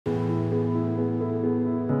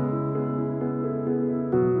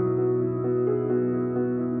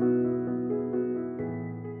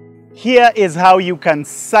Here is how you can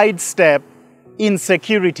sidestep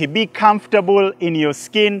insecurity, be comfortable in your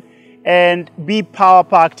skin, and be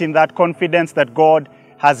power-packed in that confidence that God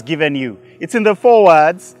has given you. It's in the 4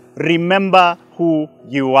 words, remember who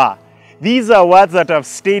you are. These are words that have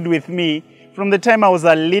stayed with me from the time I was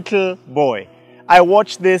a little boy. I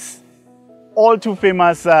watched this all too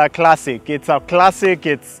famous classic. It's a classic,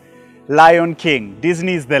 it's Lion King.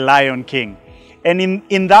 Disney's The Lion King. And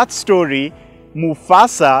in that story,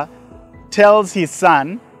 Mufasa tells his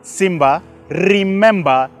son, Simba,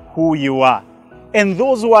 remember who you are. And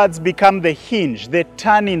those words become the hinge, the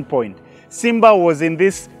turning point. Simba was in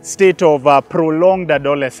this state of prolonged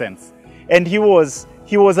adolescence, and he was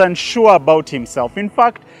unsure about himself. In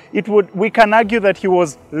fact, we can argue that he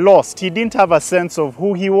was lost. He didn't have a sense of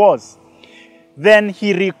who he was. Then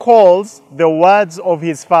he recalls the words of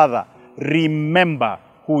his father, remember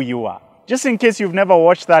who you are. Just in case you've never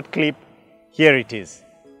watched that clip, here it is.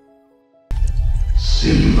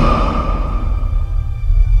 Simba.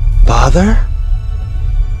 Father?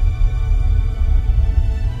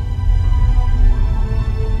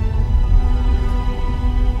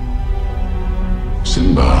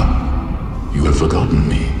 Simba, you have forgotten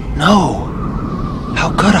me. No.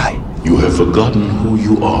 How could I? You have forgotten who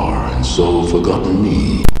you are, and so forgotten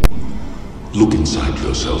me. Look inside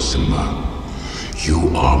yourself, Simba.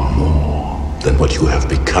 You are more than what you have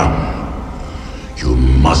become. You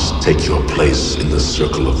must take your place in the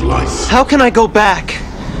circle of life. How can I go back?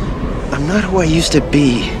 I'm not who I used to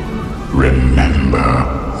be. Remember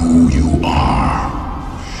who you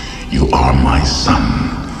are. You are my son,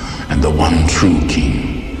 and the one true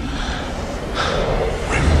king.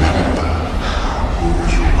 Remember who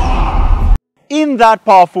you are. In that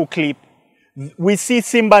powerful clip, we see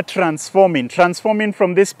Simba transforming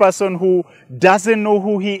from this person who doesn't know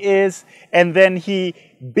who he is, and then he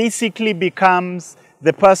basically becomes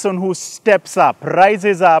the person who steps up,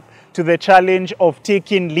 rises up to the challenge of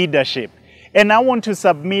taking leadership. And I want to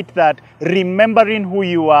submit that remembering who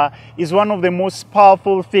you are is one of the most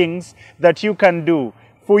powerful things that you can do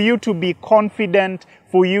for you to be confident,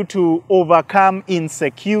 for you to overcome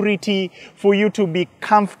insecurity, for you to be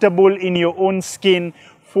comfortable in your own skin,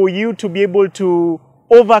 for you to be able to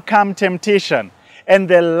overcome temptation and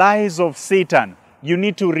the lies of Satan. You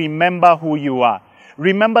need to remember who you are.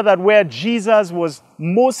 Remember that where Jesus was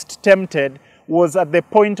most tempted was at the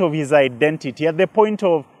point of his identity, at the point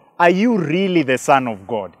of, are you really the Son of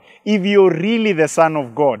God? If you're really the Son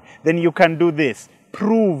of God, then you can do this.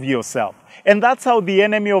 Prove yourself. And that's how the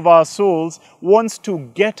enemy of our souls wants to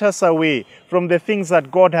get us away from the things that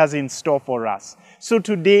God has in store for us. So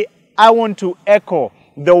today, I want to echo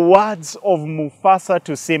the words of Mufasa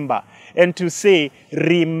to Simba and to say,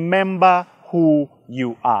 remember who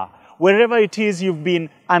you are. Wherever it is you've been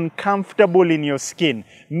uncomfortable in your skin,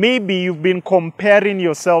 maybe you've been comparing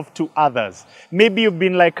yourself to others. Maybe you've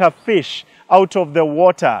been like a fish out of the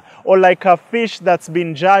water, or like a fish that's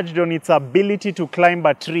been judged on its ability to climb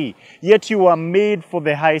a tree, yet you are made for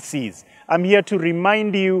the high seas. I'm here to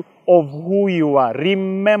remind you of who you are.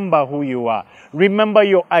 Remember who you are. Remember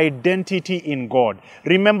your identity in God.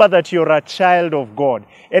 Remember that you're a child of God.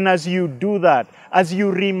 And as you do that, as you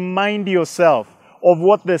remind yourself of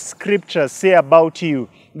what the scriptures say about you,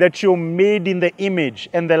 that you're made in the image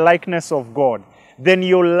and the likeness of God, then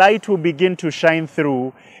your light will begin to shine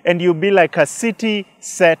through, and you'll be like a city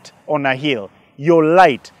set on a hill. Your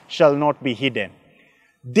light shall not be hidden.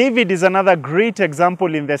 David is another great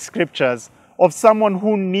example in the scriptures of someone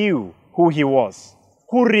who knew who he was,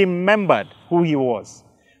 who remembered who he was.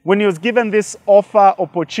 When he was given this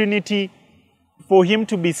opportunity for him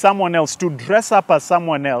to be someone else, to dress up as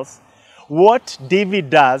someone else, what David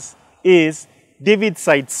does is David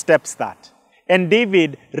sidesteps that. And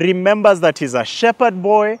David remembers that he's a shepherd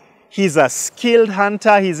boy, he's a skilled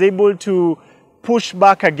hunter, he's able to push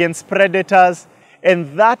back against predators,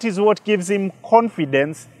 and that is what gives him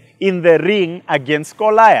confidence in the ring against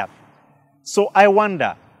Goliath. So I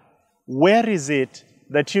wonder, where is it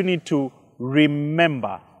that you need to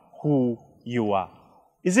remember who you are?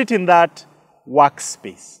 Is it in that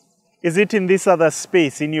workspace? Is it in this other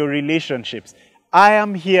space in your relationships? I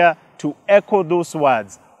am here to echo those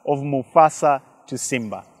words of Mufasa to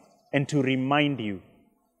Simba and to remind you,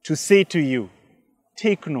 to say to you,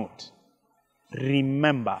 take note,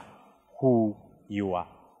 remember who you are.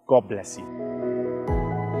 God bless you.